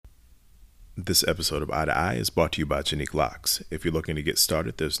This episode of Eye to Eye is brought to you by Janique Locks. If you're looking to get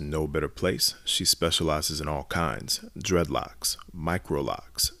started, there's no better place. She specializes in all kinds: dreadlocks, micro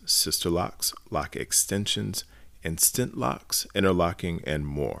locks, sister locks, lock extensions, instant locks, interlocking, and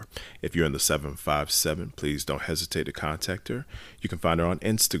more. If you're in the 757, please don't hesitate to contact her. You can find her on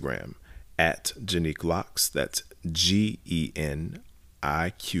Instagram at Janique Locks. That's GENIQUELOCS,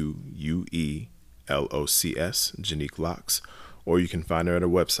 Janique Locks. Or you can find her at her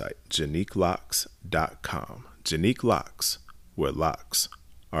website, JaniqueLocks.com. Janique Locks, where locks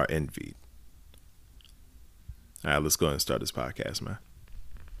are envied. All right, let's go ahead and start this podcast, man.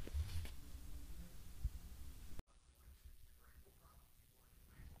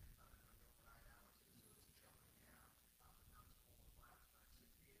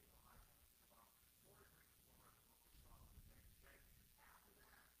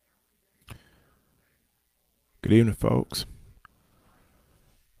 Good evening, folks.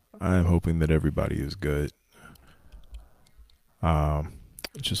 I am hoping that everybody is good.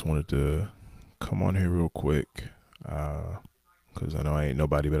 Just wanted to come on here real quick because I know I ain't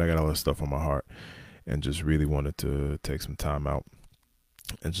nobody, but I got all this stuff on my heart and just really wanted to take some time out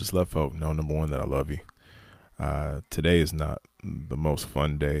and just let folk know, number one, that I love you. Today is not the most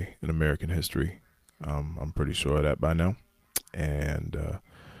fun day in American history. I'm pretty sure of that by now. And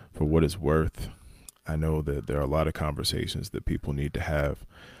for what it's worth, I know that there are a lot of conversations that people need to have.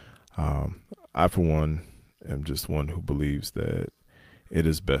 I, for one, am just one who believes that it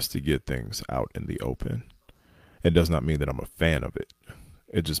is best to get things out in the open. It does not mean that I'm a fan of it.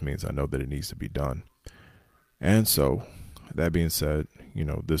 It just means I know that it needs to be done. And so, that being said,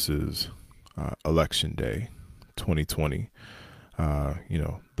 this is Election Day 2020.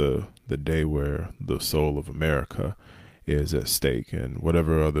 The day where the soul of America is at stake, and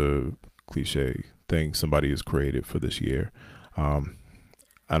whatever other cliche thing somebody has created for this year.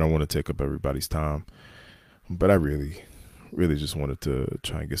 I don't want to take up everybody's time, but I really just wanted to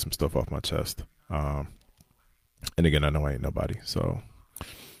try and get some stuff off my chest. And again, I know I ain't nobody, so,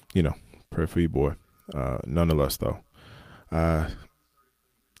 pray for you, boy. Nonetheless, though, I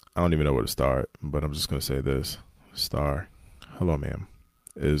don't even know where to start, but I'm just going to say this. Star, hello, ma'am.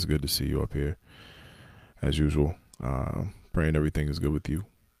 It is good to see you up here, as usual. Praying everything is good with you,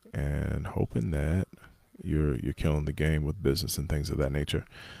 and hoping that you're killing the game with business and things of that nature.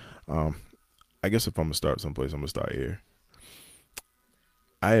 I guess if I'm gonna start someplace, I'm gonna start here.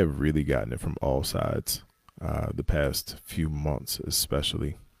 I have really gotten it from all sides, the past few months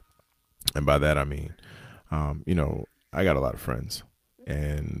especially, and by that I mean, I got a lot of friends,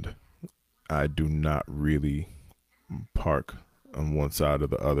 and I do not really park on one side or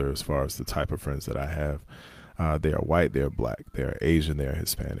the other as far as the type of friends that I have. They are white, they are black, they are Asian, they are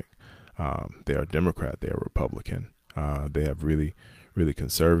Hispanic. They are Democrat, they are Republican. They have really, really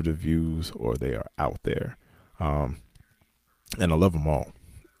conservative views, or they are out there. And I love them all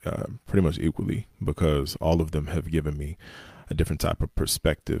pretty much equally, because all of them have given me a different type of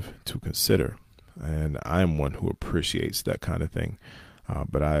perspective to consider. And I am one who appreciates that kind of thing.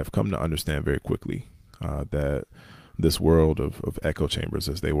 But I have come to understand very quickly that this world of echo chambers,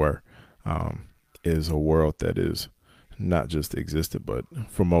 as they were, is a world that is not just existed, but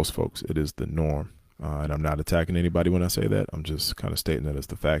for most folks, it is the norm. And I'm not attacking anybody when I say that. I'm just kind of stating that as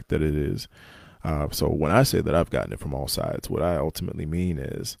the fact that it is. So when I say that I've gotten it from all sides, what I ultimately mean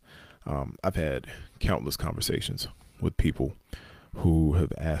is I've had countless conversations with people who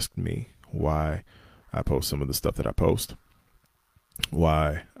have asked me why I post some of the stuff that I post,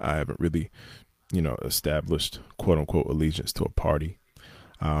 why I haven't really, established quote unquote allegiance to a party.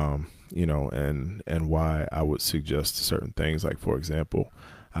 And why I would suggest certain things. Like, for example,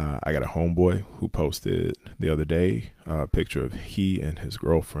 I got a homeboy who posted the other day a picture of he and his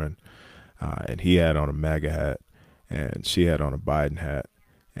girlfriend, and he had on a MAGA hat and she had on a Biden hat,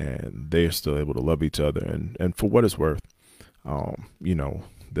 and they're still able to love each other. And for what it's worth,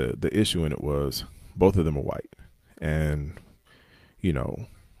 the issue in it was both of them are white, and,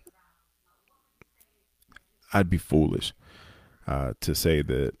 I'd be foolish to say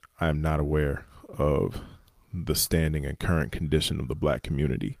that I'm not aware of the standing and current condition of the black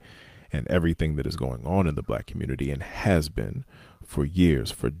community and everything that is going on in the black community, and has been for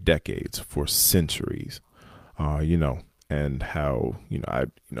years, for decades, for centuries. And how,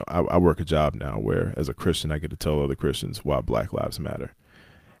 I work a job now where, as a Christian, I get to tell other Christians why Black Lives Matter.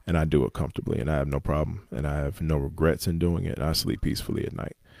 And I do it comfortably, and I have no problem, and I have no regrets in doing it. And I sleep peacefully at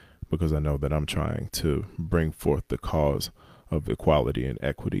night, because I know that I'm trying to bring forth the cause of equality and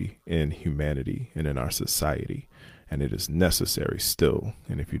equity in humanity and in our society. And it is necessary still.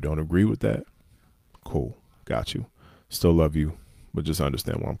 And if you don't agree with that, cool, got you. Still love you, but just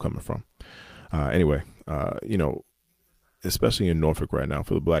understand where I'm coming from. Anyway, especially in Norfolk right now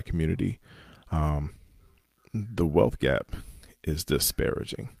for the black community, the wealth gap is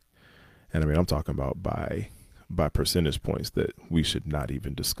disparaging. And I mean, I'm talking about by percentage points that we should not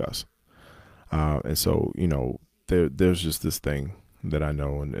even discuss. And so, there's just this thing that I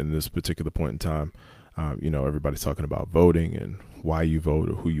know in this particular point in time, everybody's talking about voting and why you vote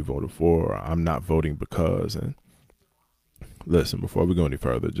or who you voted for. Or I'm not voting because. And listen, before we go any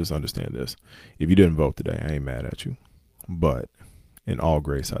further, just understand this. If you didn't vote today, I ain't mad at you. But in all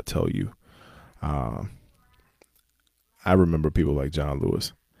grace, I tell you, I remember people like John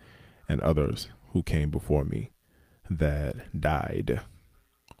Lewis and others who came before me that died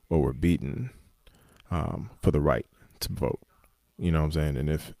or were beaten for the right to vote. You know what I'm saying? And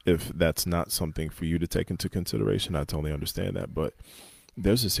if that's not something for you to take into consideration, I totally understand that. But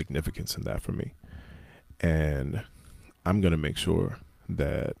there's a significance in that for me. And I'm going to make sure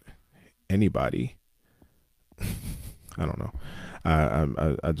that anybody, I don't know,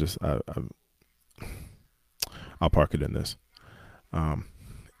 I'll park it in this.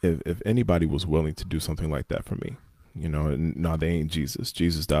 If anybody was willing to do something like that for me, no, they ain't Jesus.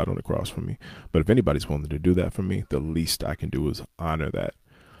 Jesus died on the cross for me. But if anybody's willing to do that for me, the least I can do is honor that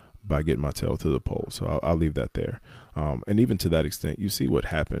by getting my tail to the pole. So I'll leave that there. And even to that extent, you see what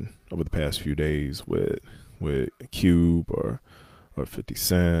happened over the past few days with Cube or 50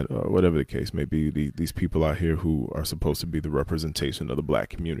 Cent or whatever the case may be. These people out here who are supposed to be the representation of the black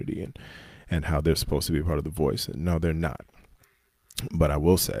community and how they're supposed to be a part of the voice. And no, they're not. But I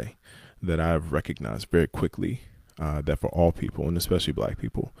will say that I've recognized very quickly that for all people, and especially black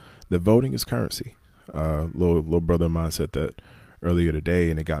people, that voting is currency. Little brother of mine said that earlier today,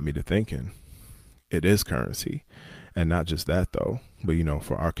 and it got me to thinking, it is currency. And not just that, though, but,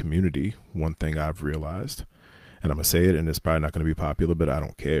 for our community, one thing I've realized, and I'm going to say it, and it's probably not going to be popular, but I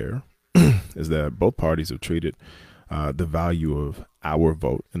don't care, is that both parties have treated the value of our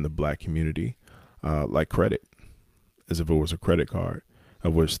vote in the black community like credit, as if it was a credit card,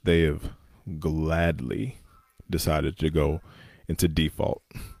 of which they have gladly decided to go into default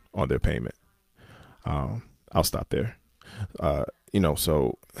on their payment. I'll stop there.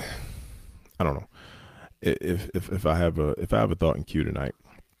 So I don't know. If I have a thought in queue tonight,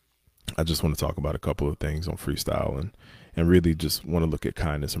 I just want to talk about a couple of things on freestyle and really just want to look at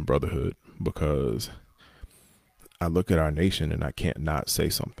kindness and brotherhood, because I look at our nation and I can't not say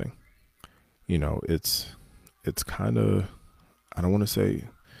something. It's kind of, I don't want to say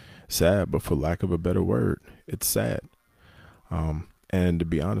sad, but for lack of a better word, it's sad. And to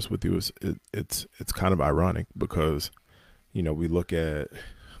be honest with you, it's kind of ironic because, we look at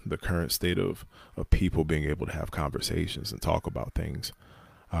the current state of people being able to have conversations and talk about things.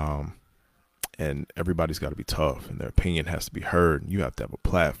 And everybody's got to be tough and their opinion has to be heard and you have to have a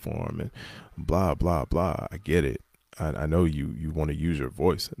platform and blah, blah, blah. I get it. I know you want to use your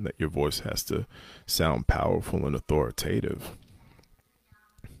voice and that your voice has to sound powerful and authoritative.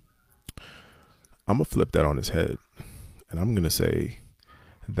 I'm going to flip that on its head, and I'm going to say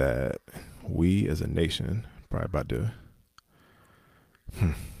that we as a nation probably about to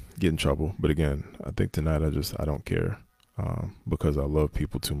get in trouble. But again, I think tonight I don't care because I love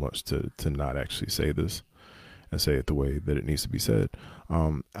people too much to not actually say this and say it the way that it needs to be said.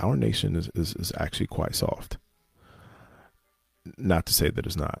 Our nation is actually quite soft. Not to say that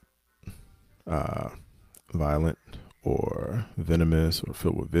it's not violent or venomous or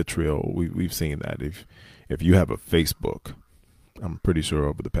filled with vitriol. We've seen that. If you have a Facebook, I'm pretty sure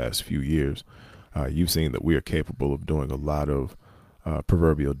over the past few years, you've seen that we are capable of doing a lot of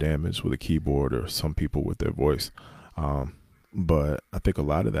proverbial damage with a keyboard or some people with their voice. But I think a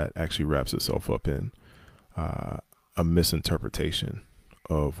lot of that actually wraps itself up in a misinterpretation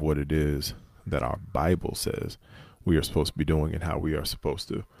of what it is that our Bible says we are supposed to be doing and how we are supposed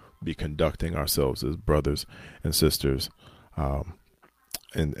to be conducting ourselves as brothers and sisters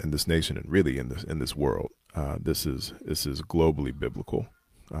in this nation and really in this world. This is globally biblical.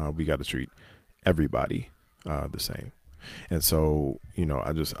 We got to treat everybody the same. And so,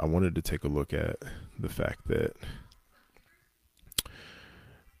 I wanted to take a look at the fact that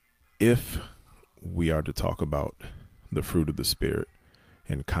if we are to talk about the fruit of the Spirit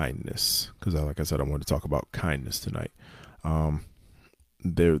and kindness, because like I said, I want to talk about kindness tonight.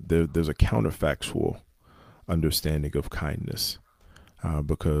 There's a counterfactual understanding of kindness,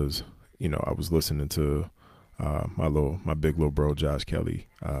 because I was listening to my big little bro Josh Kelly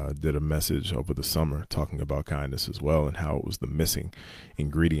did a message over the summer talking about kindness as well and how it was the missing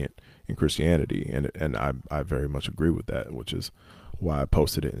ingredient in Christianity, and I very much agree with that, which is why I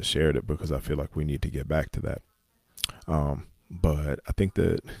posted it and shared it, because I feel like we need to get back to that. But I think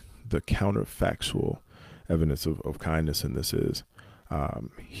that the counterfactual evidence of kindness in this is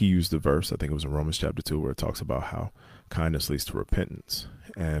he used the verse, I think it was in Romans chapter 2, where it talks about how kindness leads to repentance.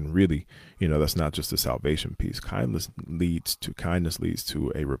 And really, that's not just a salvation piece. Kindness leads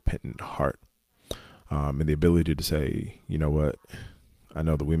to a repentant heart, and the ability to say, you know what, I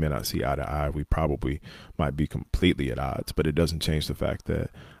know that we may not see eye to eye. We probably might be completely at odds, but it doesn't change the fact that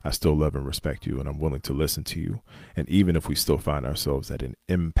I still love and respect you, and I'm willing to listen to you. And even if we still find ourselves at an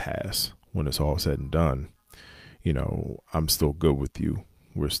impasse when it's all said and done, I'm still good with you.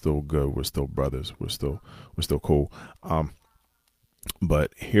 We're still good. We're still brothers. We're still cool.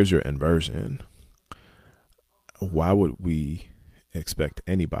 But here's your inversion. Why would we expect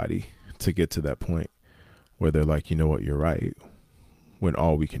anybody to get to that point where they're like, you know what, you're right, when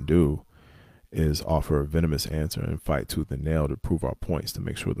all we can do is offer a venomous answer and fight tooth and nail to prove our points, to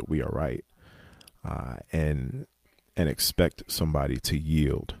make sure that we are right, and expect somebody to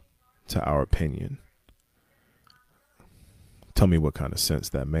yield to our opinion? Tell me what kind of sense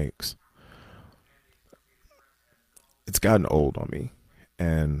that makes. It's gotten old on me,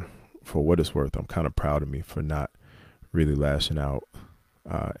 and for what it's worth, I'm kind of proud of me for not really lashing out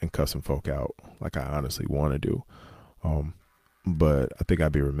and cussing folk out like I honestly want to do. But I think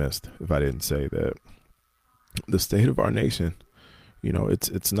I'd be remiss if I didn't say that the state of our nation,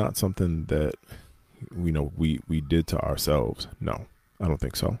 it's not something that we did to ourselves. No, I don't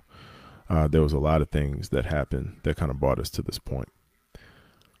think so. There was a lot of things that happened that kind of brought us to this point.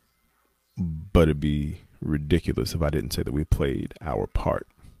 But it'd be ridiculous if I didn't say that we played our part,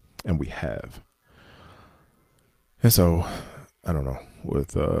 and we have. And so, I don't know, with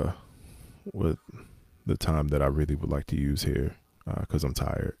the time that I really would like to use here, because I'm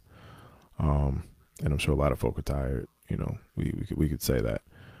tired, and I'm sure a lot of folk are tired. We could say that.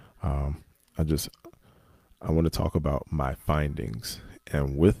 I want to talk about my findings,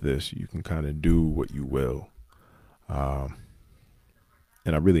 and with this, you can kind of do what you will.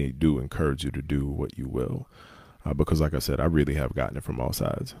 And I really do encourage you to do what you will, because like I said, I really have gotten it from all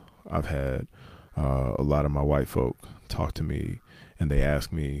sides. I've had a lot of my white folk talk to me, and they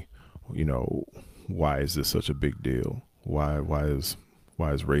ask me, why is this such a big deal? Why is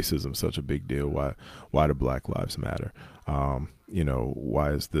racism such a big deal? Why do Black Lives Matter?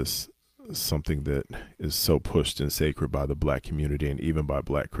 Why is this something that is so pushed and sacred by the Black community and even by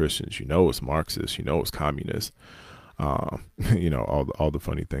Black Christians? It's Marxist. It's communist. All the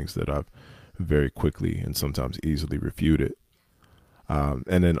funny things that I've very quickly and sometimes easily refuted.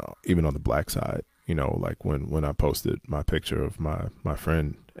 And then even on the Black side, like when I posted my picture of my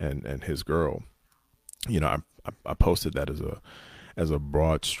friend and his girl, I posted that as a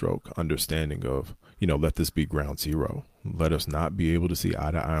broad stroke understanding of, let this be ground zero. Let us not be able to see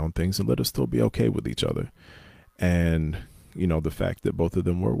eye to eye on things, and let us still be okay with each other. And, the fact that both of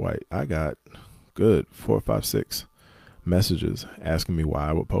them were white, I got good 4, 5, 6 messages asking me why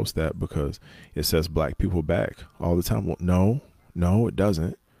I would post that, because it says Black people back all the time. Well, no, it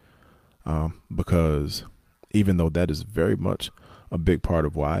doesn't. Because even though that is very much a big part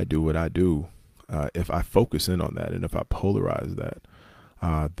of why I do what I do, if I focus in on that and if I polarize that,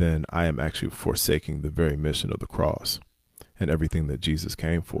 then I am actually forsaking the very mission of the cross and everything that Jesus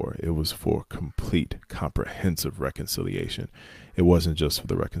came for. It was for complete, comprehensive reconciliation. It wasn't just for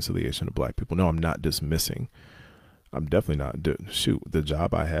the reconciliation of Black people. No, I'm not dismissing. I'm definitely not. The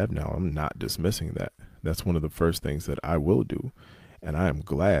job I have now, I'm not dismissing that. That's one of the first things that I will do. And I am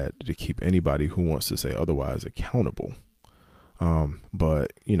glad to keep anybody who wants to say otherwise accountable.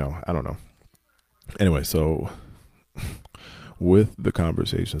 But, I don't know. Anyway, so with the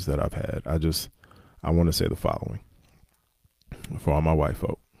conversations that I've had, I want to say the following. For all my white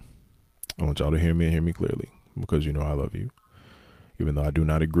folk, I want y'all to hear me and hear me clearly, because I love you. Even though I do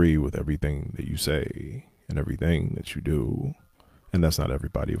not agree with everything that you say and everything that you do. And that's not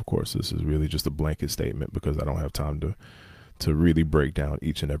everybody, of course. This is really just a blanket statement, because I don't have time to really break down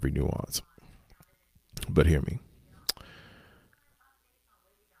each and every nuance. But hear me.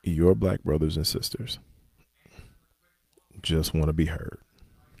 Your Black brothers and sisters just want to be heard,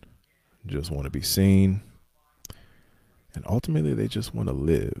 just want to be seen, and ultimately they just want to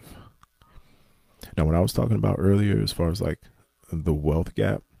live. Now, when I was talking about earlier, as far as like the wealth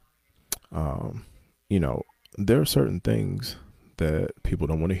gap, there are certain things that people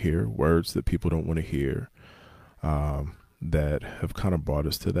don't want to hear, words that people don't want to hear, that have kind of brought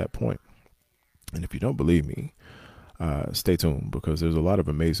us to that point. And if you don't believe me, stay tuned, because there's a lot of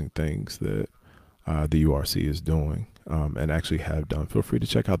amazing things that the URC is doing, and actually have done. Feel free to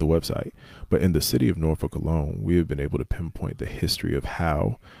check out the website. But in the city of Norfolk alone, we have been able to pinpoint the history of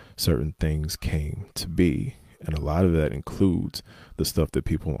how certain things came to be. And a lot of that includes the stuff that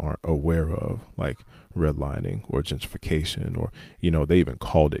people aren't aware of, like redlining or gentrification, or, they even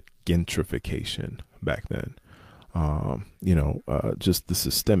called it gentrification back then. Just the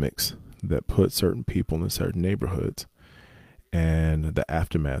systemics that put certain people in certain neighborhoods and the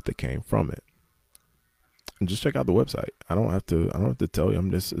aftermath that came from it. And just check out the website. I don't have to tell you.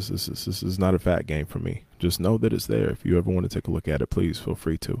 This is not a fat game for me. Just know that it's there. If you ever want to take a look at it, please feel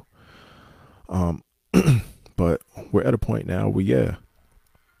free to. But we're at a point now where,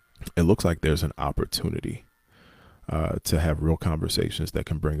 it looks like there's an opportunity to have real conversations that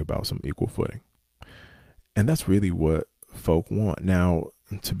can bring about some equal footing. And that's really what folk want. Now,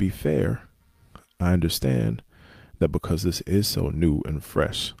 to be fair, I understand that because this is so new and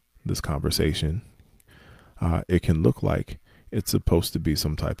fresh, this conversation, it can look like it's supposed to be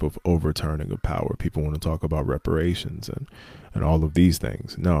some type of overturning of power. People want to talk about reparations and all of these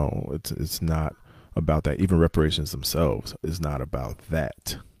things. No, it's not about that. Even reparations themselves is not about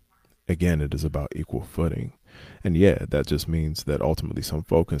that. Again, it is about equal footing. And that just means that ultimately some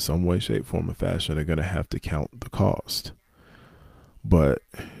folk in some way, shape, form, or fashion are going to have to count the cost. But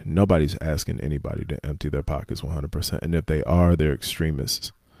nobody's asking anybody to empty their pockets 100%. And if they are, they're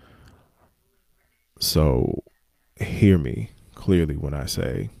extremists. So hear me clearly when I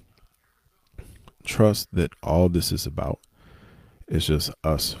say, trust that all this is about is just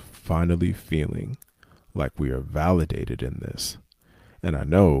us finally feeling like we are validated in this. And I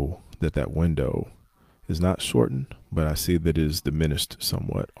know that window is not shortened, but I see that it is diminished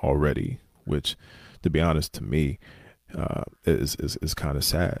somewhat already, which, to be honest, to me, is kind of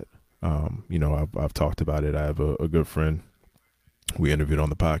sad. I've talked about it. I have a good friend we interviewed on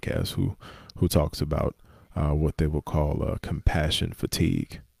the podcast who talks about what they would call compassion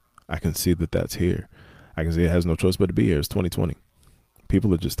fatigue. I can see that that's here. I can see it has no choice but to be here. It's 2020.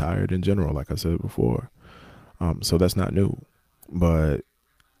 People are just tired in general, like I said before. So that's not new. But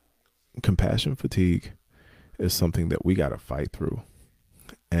compassion fatigue is something that we got to fight through.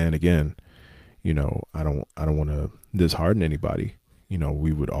 And again, I don't want to dishearten anybody.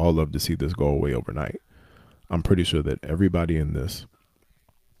 We would all love to see this go away overnight. I'm pretty sure that everybody in this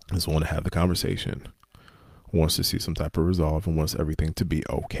just want to have the conversation, wants to see some type of resolve, and wants everything to be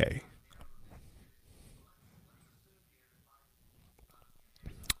okay.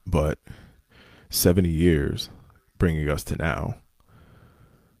 But 70 years bringing us to now,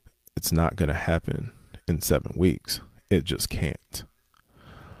 it's not going to happen in 7 weeks. It just can't.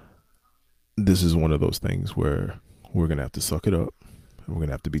 This is one of those things where we're going to have to suck it up. We're going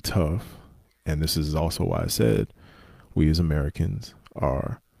to have to be tough. And this is also why I said we as Americans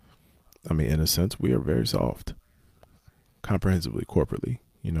are, in a sense, we are very soft, comprehensively, corporately.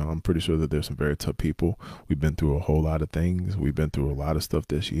 I'm pretty sure that there's some very tough people. We've been through a whole lot of things. We've been through a lot of stuff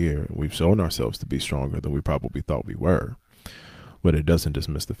this year. We've shown ourselves to be stronger than we probably thought we were. But it doesn't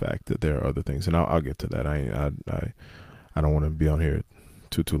dismiss the fact that there are other things. And I'll get to that. I don't want to be on here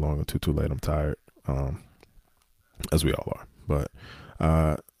too long or too late. I'm tired, as we all are. But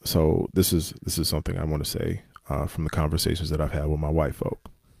so this is something I want to say from the conversations that I've had with my white folk.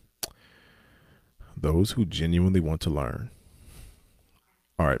 Those who genuinely want to learn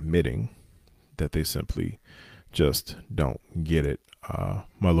are admitting that they simply just don't get it.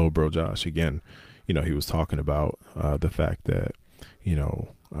 My little bro Josh, again, he was talking about the fact that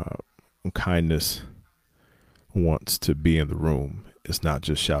kindness wants to be in the room. It's not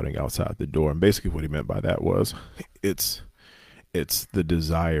just shouting outside the door. And basically what he meant by that was it's the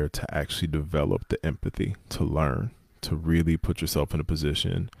desire to actually develop the empathy, to learn, to really put yourself in a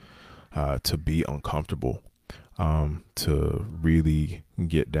position to be uncomfortable, to really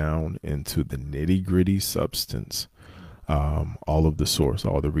get down into the nitty gritty substance, all of the source,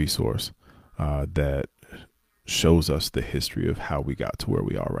 all the resource that shows us the history of how we got to where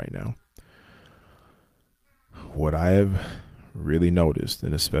we are right now. What I have really noticed,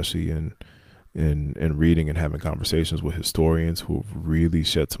 and especially in reading and having conversations with historians who have really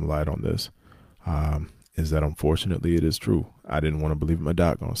shed some light on this, is that unfortunately it is true. I didn't want to believe it my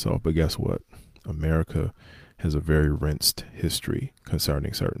doggone self, but guess what? America has a very rinsed history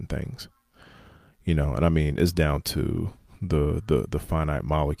concerning certain things, and it's down to the finite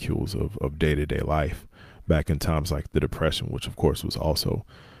molecules of day-to-day life back in times like the Depression, which of course was also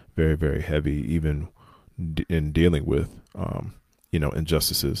very, very heavy, even in dealing with,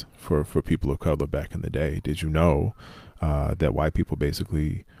 injustices for people of color back in the day. Did you know that white people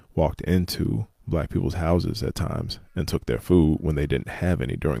basically walked into black people's houses at times and took their food when they didn't have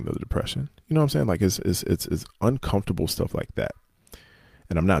any during the Depression? You know what I'm saying? Like it's uncomfortable stuff like that.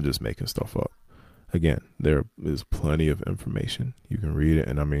 And I'm not just making stuff up. Again, there is plenty of information. You can read it.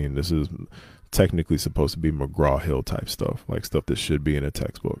 And I mean, this is technically supposed to be McGraw-Hill type stuff, like stuff that should be in a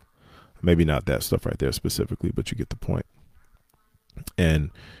textbook. Maybe not that stuff right there specifically, but you get the point.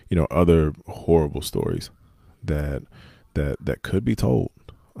 And, other horrible stories that that could be told.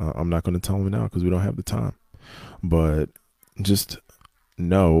 I'm not going to tell them now because we don't have the time. But just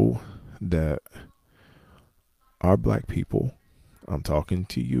know that our black people, I'm talking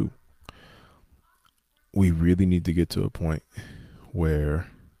to you, we really need to get to a point where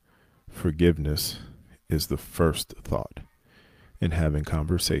forgiveness is the first thought in having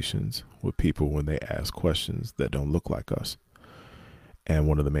conversations with people when they ask questions that don't look like us. And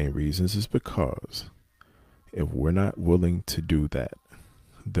one of the main reasons is because if we're not willing to do that,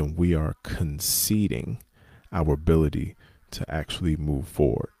 then we are conceding our ability to actually move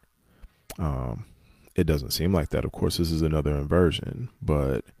forward. It doesn't seem like that. Of course, this is another inversion,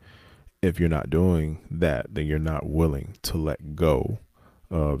 but if you're not doing that, then you're not willing to let go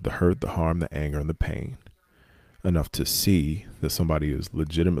of the hurt, the harm, the anger, and the pain enough to see that somebody is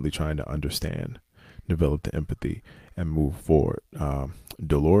legitimately trying to understand, develop the empathy, and move forward.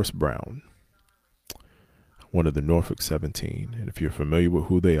 Dolores Brown, one of the Norfolk 17, and if you're familiar with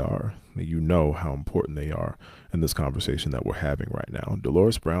who they are, you know how important they are in this conversation that we're having right now.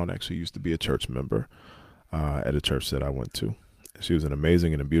 Dolores Brown actually used to be a church member at a church that I went to. She was an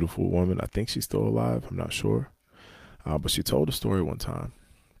amazing and a beautiful woman. I think she's still alive. I'm not sure. But she told a story one time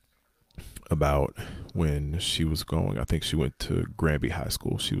about when she was going. I think she went to Granby High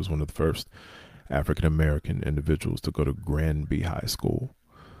School. She was one of the first African-American individuals to go to Granby High School.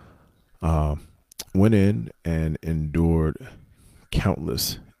 Went in and endured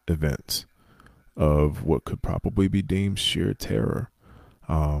countless events of what could probably be deemed sheer terror.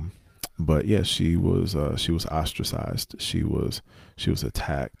 But yeah, she was ostracized. She was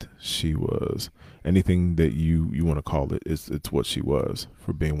attacked. She was anything that you want to call it. It's what she was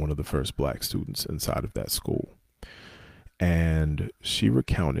for being one of the first black students inside of that school. And she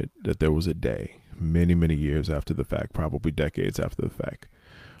recounted that there was a day many, many years after the fact, probably decades after the fact,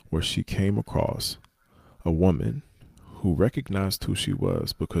 where she came across a woman who recognized who she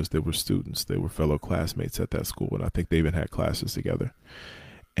was because they were students. They were fellow classmates at that school, and I think they even had classes together.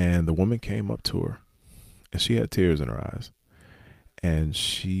 And the woman came up to her, and she had tears in her eyes. And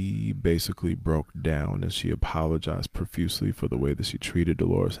she basically broke down, and she apologized profusely for the way that she treated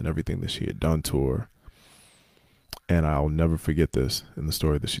Dolores and everything that she had done to her. And I'll never forget this in the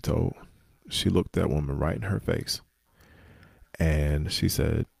story that she told. She looked that woman right in her face, and she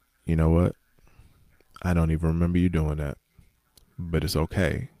said, "You know what? I don't even remember you doing that, but it's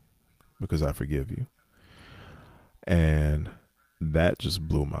okay because I forgive you." And that just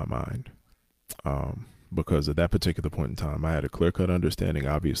blew my mind. Because at that particular point in time, I had a clear-cut understanding,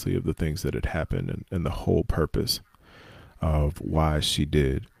 obviously, of the things that had happened and the whole purpose of why she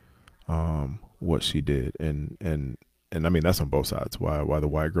did what she did. And I mean, that's on both sides. Why the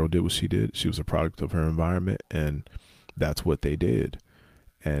white girl did what she did. She was a product of her environment, and that's what they did.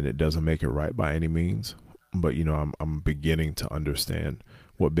 And it doesn't make it right by any means. But, I'm beginning to understand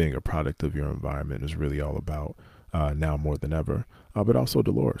what being a product of your environment is really all about now more than ever. But also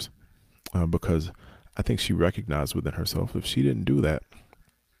Dolores, because I think she recognized within herself if she didn't do that,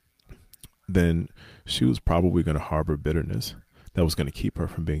 then she was probably going to harbor bitterness that was going to keep her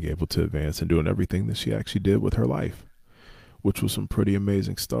from being able to advance and doing everything that she actually did with her life, which was some pretty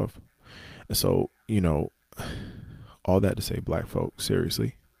amazing stuff. And so, all that to say, black folk,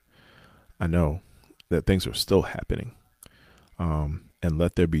 seriously, I know that things are still happening, and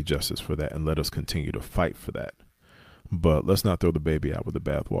let there be justice for that, and let us continue to fight for that. But let's not throw the baby out with the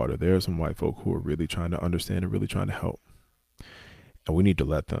bathwater. There are some white folk who are really trying to understand and really trying to help, and we need to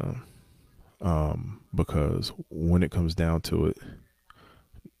let them, because when it comes down to it,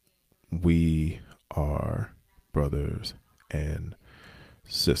 we are brothers and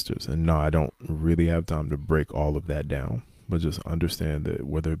sisters. And no, I don't really have time to break all of that down, but just understand that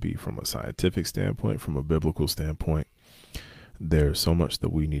whether it be from a scientific standpoint, from a biblical standpoint, there's so much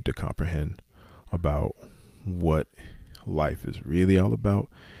that we need to comprehend about what life is really all about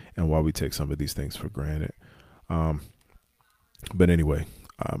and why we take some of these things for granted. But anyway,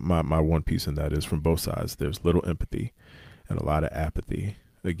 my one piece in that is from both sides, there's little empathy and a lot of apathy,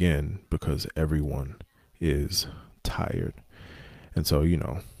 again, because everyone is tired. And so,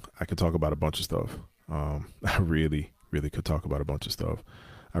 I could talk about a bunch of stuff. I really could talk about a bunch of stuff.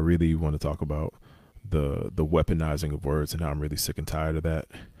 I really want to talk about the weaponizing of words and how I'm really sick and tired of that.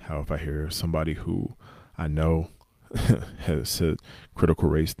 How if I hear somebody who I know has said critical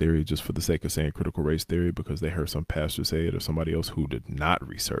race theory just for the sake of saying critical race theory because they heard some pastor say it, or somebody else who did not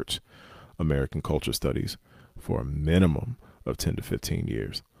research American culture studies for a minimum of 10 to 15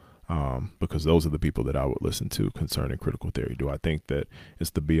 years. Because those are the people that I would listen to concerning critical theory. Do I think that it's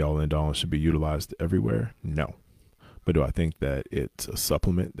the be all end all and should be utilized everywhere? No. But do I think that it's a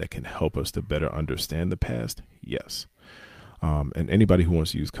supplement that can help us to better understand the past? Yes. And anybody who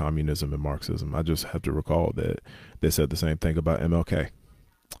wants to use communism and Marxism, I just have to recall that they said the same thing about MLK.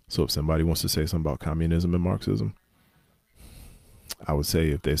 So if somebody wants to say something about communism and Marxism, I would say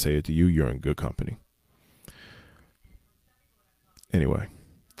if they say it to you, you're in good company. Anyway,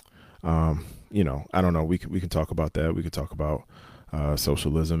 I don't know. We can talk about that. We could talk about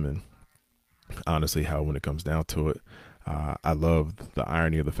socialism, and honestly, how when it comes down to it, I love the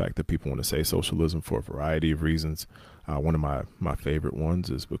irony of the fact that people want to say socialism for a variety of reasons. One of my favorite ones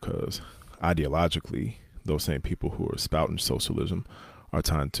is because ideologically, those same people who are spouting socialism are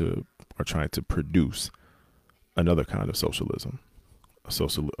trying to produce another kind of socialism, a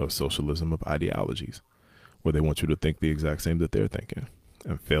socialism of ideologies, where they want you to think the exact same that they're thinking,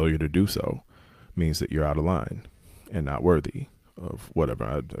 and failure to do so means that you're out of line and not worthy of whatever.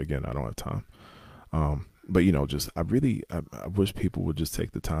 I don't have time. But I wish people would just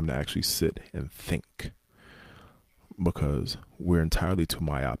take the time to actually sit and think, because we're entirely too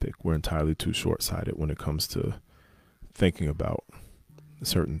myopic. We're entirely too short-sighted when it comes to thinking about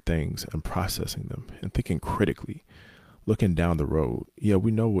certain things and processing them and thinking critically, looking down the road. Yeah,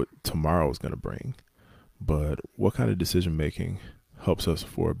 we know what tomorrow is going to bring, but what kind of decision making helps us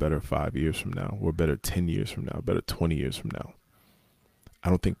for a better 5 years from now, or better 10 years from now, better 20 years from now? I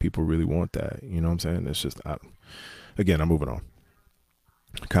don't think people really want that. You know what I'm saying? It's just, I'm moving on.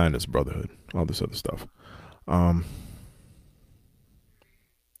 Kindness, brotherhood, all this other stuff. I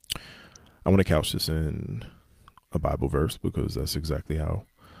want to couch this in a Bible verse, because that's exactly how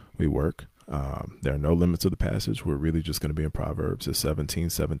we work. There are no limits of the passage. We're really just going to be in Proverbs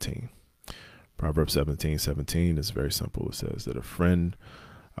 17:17. Proverbs 17:17 is very simple. It says that a friend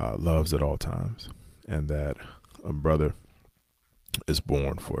loves at all times, and that a brother is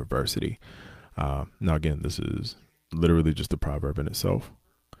born for adversity. Now, again, this is literally just a proverb in itself.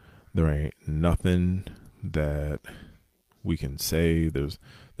 There ain't nothing that we can say. There's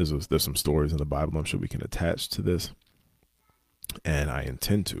some stories in the Bible I'm sure we can attach to this, and I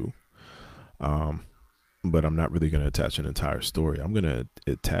intend to. But I'm not really going to attach an entire story. I'm going to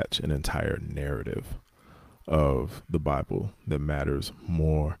attach an entire narrative of the Bible that matters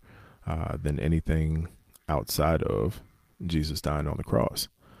more than anything outside of Jesus dying on the cross.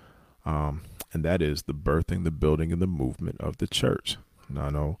 And that is the birthing, the building, and the movement of the church. Now, I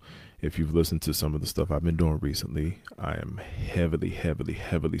know if you've listened to some of the stuff I've been doing recently, I am heavily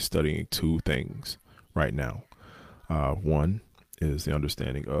studying two things right now. One is the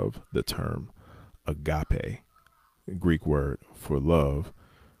understanding of the term agape, Greek word for love,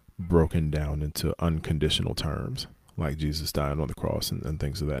 broken down into unconditional terms, like Jesus dying on the cross and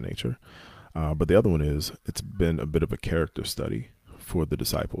things of that nature. But the other one is, it's been a bit of a character study for the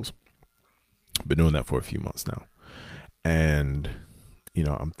disciples. Been doing that for a few months now. And,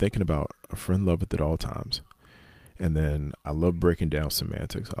 I'm thinking about a friend loveth at all times. And then I love breaking down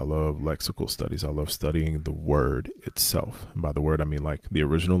semantics. I love lexical studies. I love studying the word itself. And by the word, I mean like the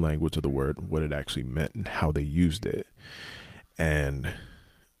original language of the word, what it actually meant and how they used it. And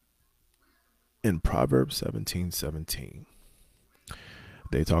in Proverbs 17:17,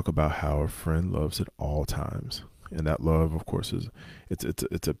 they talk about how a friend loves at all times. And that love, of course,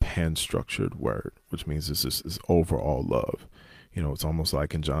 it's a pan-structured word, which means it's this overall love. It's almost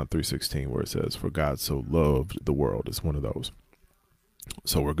like in John 3:16, where it says, "For God so loved the world." It's one of those.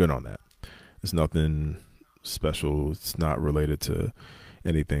 So we're good on that. It's nothing special. It's not related to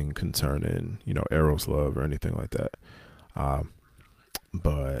anything concerning, Eros love or anything like that.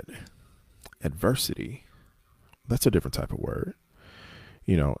 But adversity, that's a different type of word.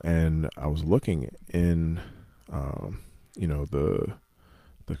 And I was looking in,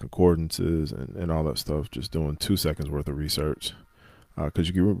 the concordances and all that stuff, just doing 2 seconds worth of research, because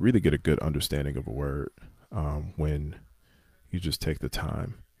you can really get a good understanding of a word when you just take the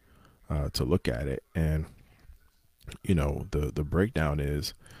time to look at it. And the breakdown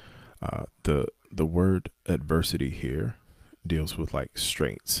is the word adversity here deals with like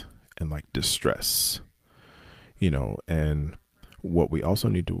straits and like distress, and what we also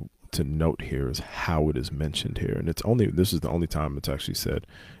need to note here is how it is mentioned here. And this is the only time it's actually said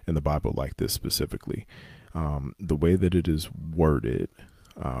in the Bible like this specifically. The way that it is worded,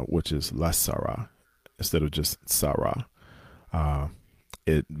 which is lasara instead of just sarah,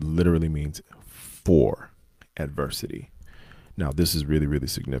 it literally means for adversity. Now, this is really, really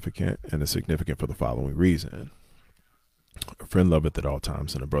significant, and it's significant for the following reason. friend loveth at all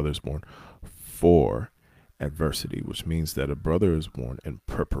times, and a brother is born for adversity, which means that a brother is born in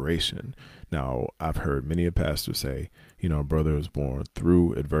preparation. Now, I've heard many a pastor say, a brother is born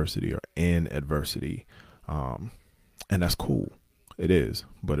through adversity or in adversity. And that's cool. It is.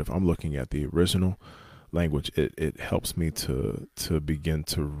 But if I'm looking at the original language, it helps me to begin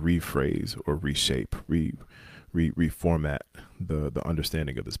to rephrase or reshape, reformat the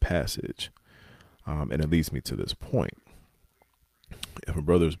understanding of this passage. And it leads me to this point. If a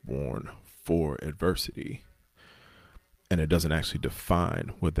brother is born for adversity, and it doesn't actually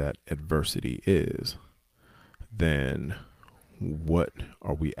define what that adversity is, then what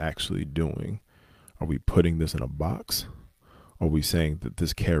are we actually doing? Are we putting this in a box? Are we saying that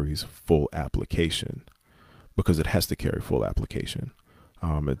this carries full application? Because it has to carry full application.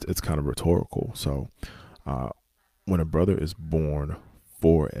 It's kind of rhetorical. So when a brother is born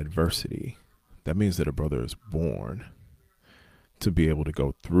for adversity, that means that a brother is born to be able to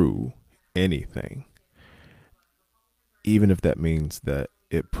go through anything, even if that means that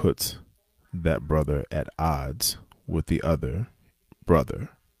it puts that brother at odds with the other brother.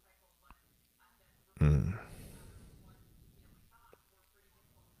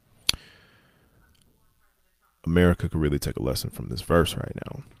 America could really take a lesson from this verse right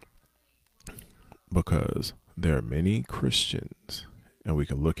now, because there are many Christians, and we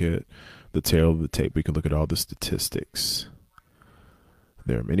can look at the tail of the tape. We can look at all the statistics.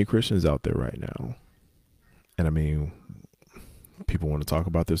 There are many Christians out there right now. And I mean, people want to talk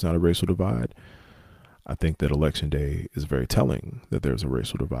about there's not a racial divide. I think that election day is very telling that there's a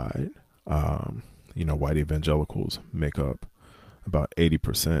racial divide. White evangelicals make up about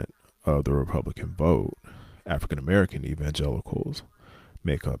 80% of the Republican vote. African American evangelicals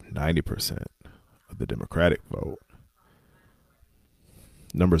make up 90% of the Democratic vote.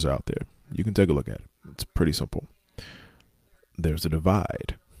 Numbers are out there. You can take a look at it. It's pretty simple. There's a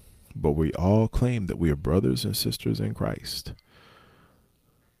divide, but we all claim that we are brothers and sisters in Christ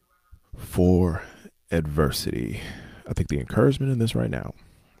for adversity. I think the encouragement in this right now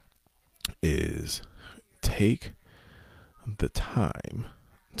is take the time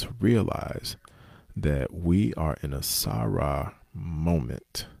to realize that we are in a Sarah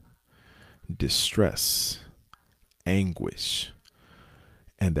moment, distress, anguish,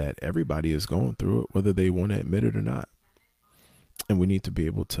 and that everybody is going through it, whether they want to admit it or not. And we need to be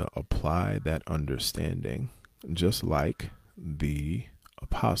able to apply that understanding, just like the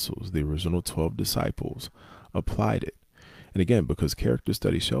apostles, the original 12 disciples, applied it. And again, because character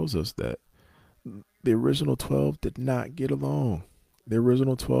study shows us that the original 12 did not get along. The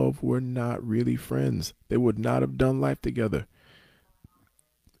original 12 were not really friends. They would not have done life together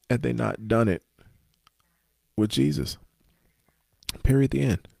had they not done it with Jesus. Period. The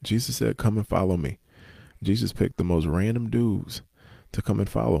end. Jesus said, come and follow me. Jesus picked the most random dudes to come and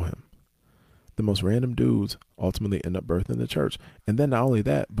follow him. The most random dudes ultimately end up birthing the church. And then not only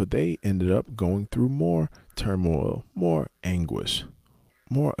that, but they ended up going through more turmoil, more anguish,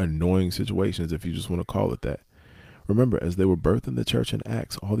 more annoying situations, if you just want to call it that. Remember, as they were birthing the church in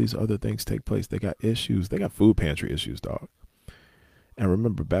Acts, all these other things take place. They got issues. They got food pantry issues, dog. And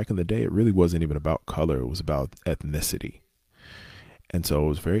remember, back in the day, it really wasn't even about color. It was about ethnicity. And so it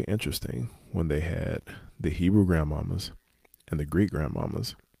was very interesting when they had the Hebrew grandmamas and the Greek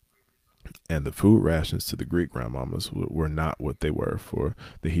grandmamas, and the food rations to the Greek grandmamas were not what they were for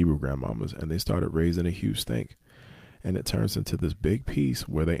the Hebrew grandmamas. And they started raising a huge stink. And it turns into this big piece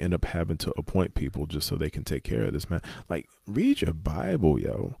where they end up having to appoint people just so they can take care of this man. Like, read your Bible,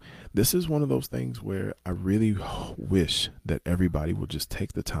 yo. This is one of those things where I really wish that everybody would just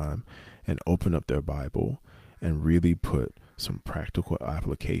take the time and open up their Bible and really put some practical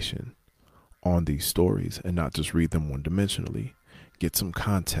application on these stories and not just read them one-dimensionally. Get some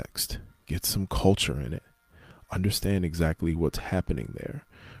context, get some culture in it, understand exactly what's happening there.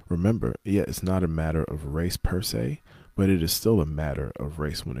 Remember, it's not a matter of race per se, but it is still a matter of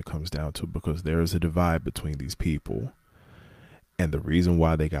race when it comes down to it, because there is a divide between these people. And the reason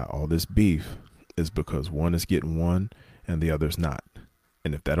why they got all this beef is because one is getting one and the other's not.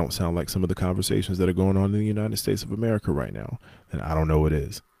 And if that don't sound like some of the conversations that are going on in the United States of America right now, then I don't know what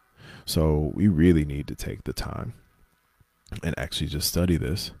is. So we really need to take the time and actually just study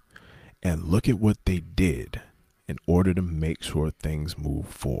this and look at what they did in order to make sure things move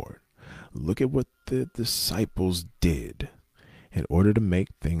forward. Look at what the disciples did in order to make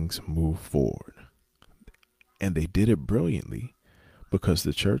things move forward. And they did it brilliantly, because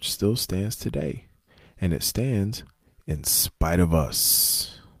the church still stands today, and it stands in spite of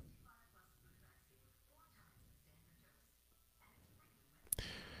us.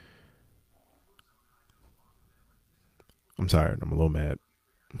 I'm tired. I'm a little mad.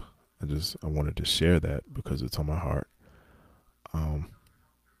 I wanted to share that because it's on my heart. Um,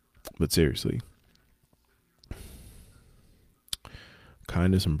 but seriously,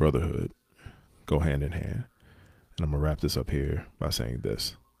 kindness and brotherhood go hand in hand. And I'm going to wrap this up here by saying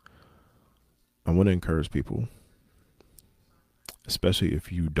this. I want to encourage people, especially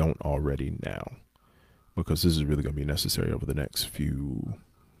if you don't already now, because this is really going to be necessary over the next few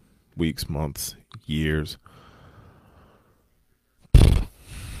weeks, months, years,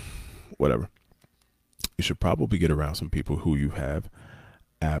 whatever. You should probably get around some people who you have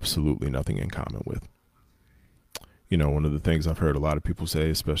absolutely nothing in common with. You know, one of the things I've heard a lot of people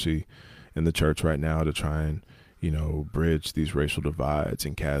say, especially in the church right now, to try and, bridge these racial divides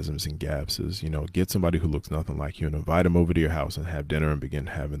and chasms and gaps is, get somebody who looks nothing like you and invite them over to your house and have dinner and begin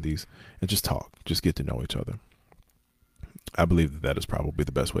having these and just talk, just get to know each other. I believe that is probably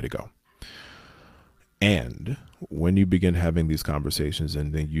the best way to go. And when you begin having these conversations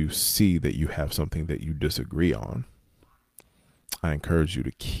and then you see that you have something that you disagree on, I encourage you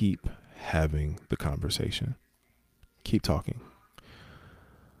to keep having the conversation. Keep talking.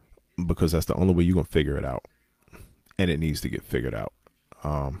 Because that's the only way you're going to figure it out. And it needs to get figured out.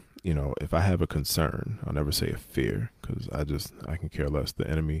 If I have a concern, I'll never say a fear, because I can care less. The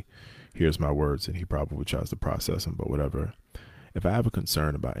enemy hears my words and he probably tries to process them, but whatever. If I have a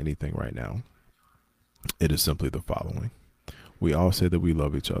concern about anything right now, it is simply the following. We all say that we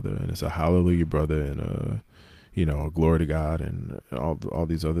love each other, and it's a hallelujah, brother, and a glory to God, and all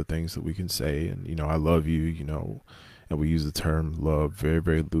these other things that we can say, and I love you, and we use the term love very,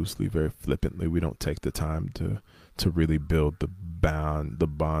 very loosely, very flippantly. We don't take the time to really build the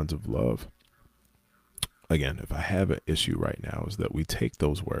bonds of love. Again, if I have an issue right now, is that we take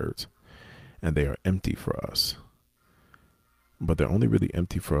those words and they are empty for us. But they're only really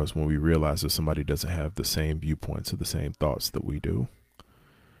empty for us when we realize that somebody doesn't have the same viewpoints or the same thoughts that we do.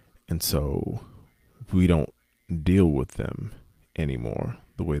 And so we don't deal with them anymore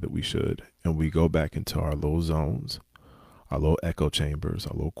the way that we should. And we go back into our little zones, our little echo chambers,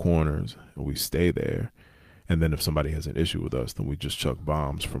 our little corners, and we stay there. And then if somebody has an issue with us, then we just chuck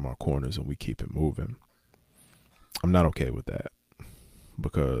bombs from our corners and we keep it moving. I'm not okay with that,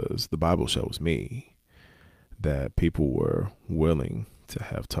 because the Bible shows me that people were willing to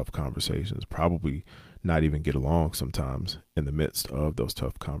have tough conversations, probably not even get along sometimes in the midst of those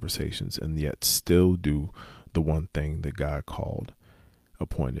tough conversations, and yet still do the one thing that God called,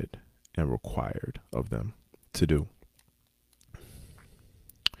 appointed, and required of them to do.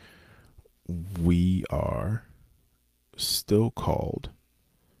 We are still called,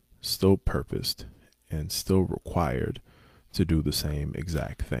 still purposed, and still required to do the same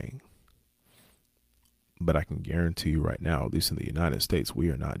exact thing. But I can guarantee you right now, at least in the United States, we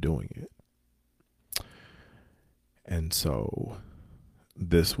are not doing it. And so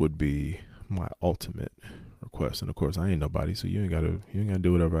this would be my ultimate request. And of course, I ain't nobody, so you ain't gotta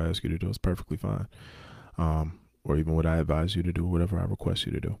do whatever I ask you to do. It's perfectly fine. Or even what I advise you to do, whatever I request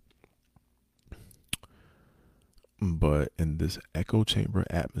you to do. But in this echo chamber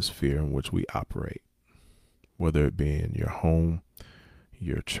atmosphere in which we operate, whether it be in your home,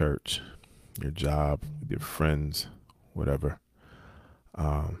 your church, your job, with your friends, whatever,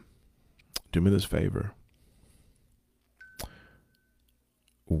 do me this favor.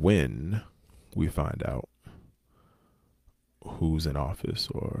 When we find out who's in office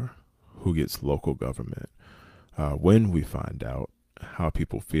or who gets local government, when we find out how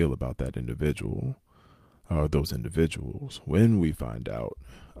people feel about that individual, those individuals, when we find out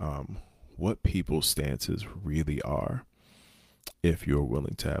what people's stances really are, if you're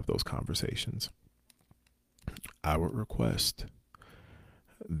willing to have those conversations, I would request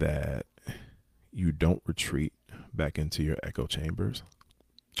that you don't retreat back into your echo chambers,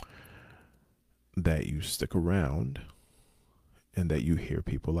 that you stick around, and that you hear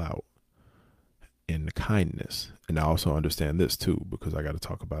people out in kindness. And I also understand this too, because I got to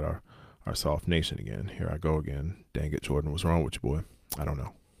talk about our soft nation again. Here I go again. Dang it, Jordan, what's wrong with you, boy? I don't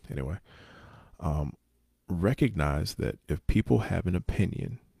know. Anyway, recognize that if people have an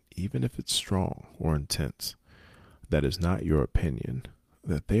opinion, even if it's strong or intense, that is not your opinion,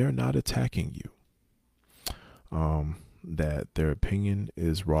 that they are not attacking you, that their opinion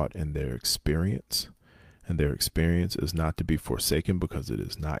is wrought in their experience, and their experience is not to be forsaken because it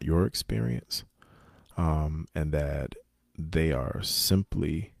is not your experience, and that they are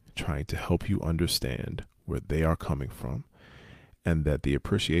simply trying to help you understand where they are coming from, and that the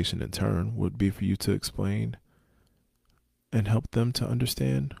appreciation in turn would be for you to explain and help them to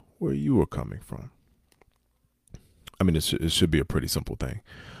understand where you are coming from. I mean, it should be a pretty simple thing,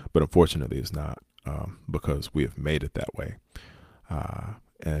 but unfortunately it's not. because we have made it that way.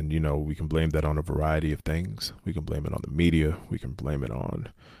 And, you know, we can blame that on a variety of things. We can blame it on the media. We can blame it on,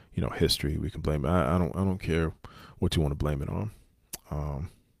 you know, history. We can blame, I don't care what you want to blame it on.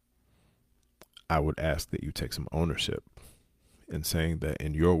 I would ask that you take some ownership in saying that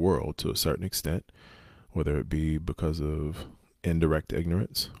in your world, to a certain extent, whether it be because of indirect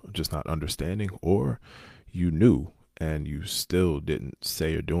ignorance, or just not understanding, or you knew and you still didn't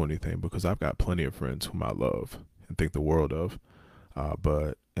say or do anything, because I've got plenty of friends whom I love and think the world of,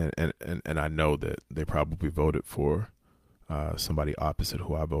 but and I know that they probably voted for somebody opposite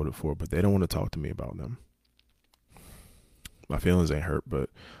who I voted for, but they don't want to talk to me about them. My feelings ain't hurt, but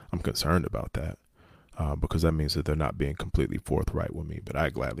I'm concerned about that, because that means that they're not being completely forthright with me, but I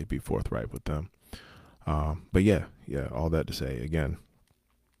gladly be forthright with them. But yeah, all that to say, again,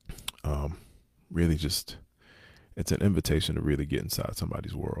 really just, it's an invitation to really get inside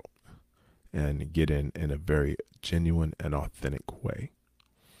somebody's world and get in a very genuine and authentic way.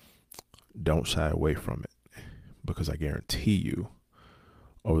 Don't shy away from it, because I guarantee you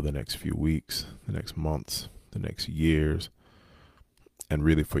over the next few weeks, the next months, the next years, and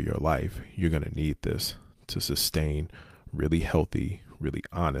really for your life, you're going to need this to sustain really healthy, really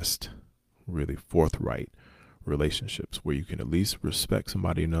honest, really forthright relationships where you can at least respect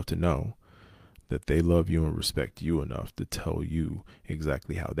somebody enough to know that they love you and respect you enough to tell you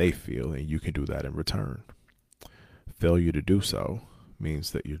exactly how they feel, and you can do that in return. Failure to do so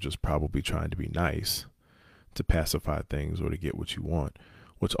means that you're just probably trying to be nice to pacify things or to get what you want,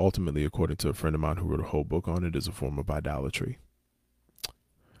 which ultimately, according to a friend of mine who wrote a whole book on it, is a form of idolatry.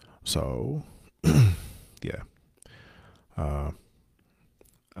 So, yeah,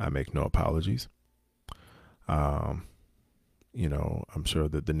 I make no apologies. You know, I'm sure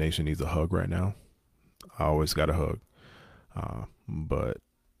that the nation needs a hug right now. I always got a hug, but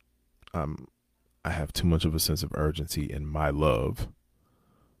I have too much of a sense of urgency in my love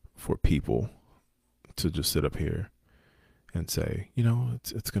for people to just sit up here and say, you know,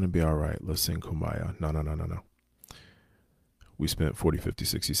 it's going to be all right. Let's sing Kumbaya. No. We spent 40, 50,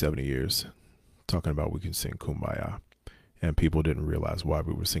 60, 70 years talking about we can sing Kumbaya, and people didn't realize why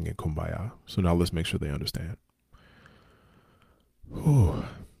we were singing Kumbaya. So now let's make sure they understand. Whew.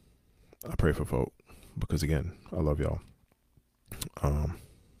 I pray for folk, because again, I love y'all.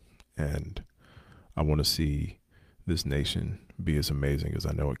 And I want to see this nation be as amazing as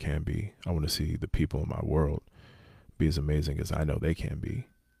I know it can be. I want to see the people in my world be as amazing as I know they can be.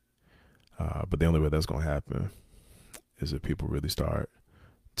 But the only way that's going to happen is if people really start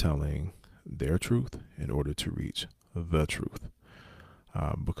telling their truth in order to reach the truth.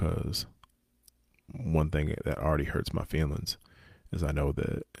 Because one thing that already hurts my feelings is I know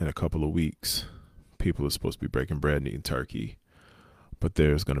that in a couple of weeks, people are supposed to be breaking bread and eating turkey, but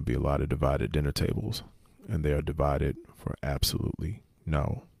there's going to be a lot of divided dinner tables, and they are divided for absolutely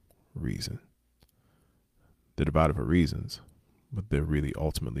no reason. They're divided for reasons, but they're really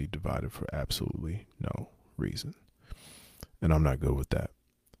ultimately divided for absolutely no reason. And I'm not good with that.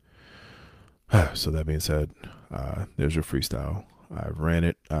 So that being said, there's your freestyle. I've ran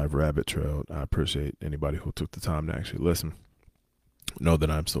it. I've rabbit trailed. I appreciate anybody who took the time to actually listen. Know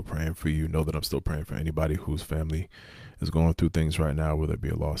that I'm still praying for you. Know that I'm still praying for anybody whose family is going through things right now, whether it be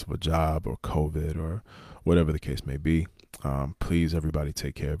a loss of a job or COVID or whatever the case may be. Please, everybody,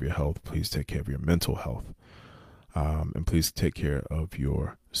 take care of your health. Please take care of your mental health. And please take care of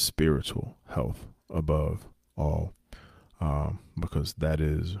your spiritual health above all, because that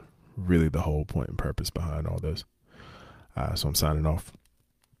is really the whole point and purpose behind all this. So I'm signing off.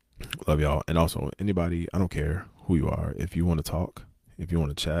 Love y'all. And also, anybody, I don't care who you are, if you want to talk, if you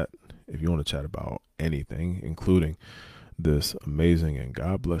want to chat, if you want to chat about anything, including this amazing and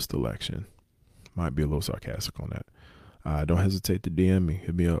God blessed election, might be a little sarcastic on that. Don't hesitate to DM me,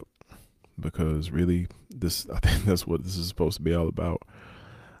 hit me up, because really, I think that's what this is supposed to be all about.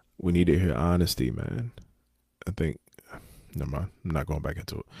 We need to hear honesty, man. I think, never mind, I'm not going back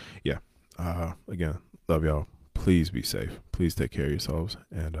into it. Yeah. Again, love y'all. Please be safe. Please take care of yourselves.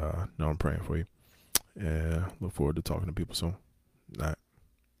 And know I'm praying for you. And look forward to talking to people soon. All right.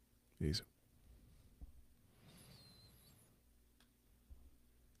 Easy.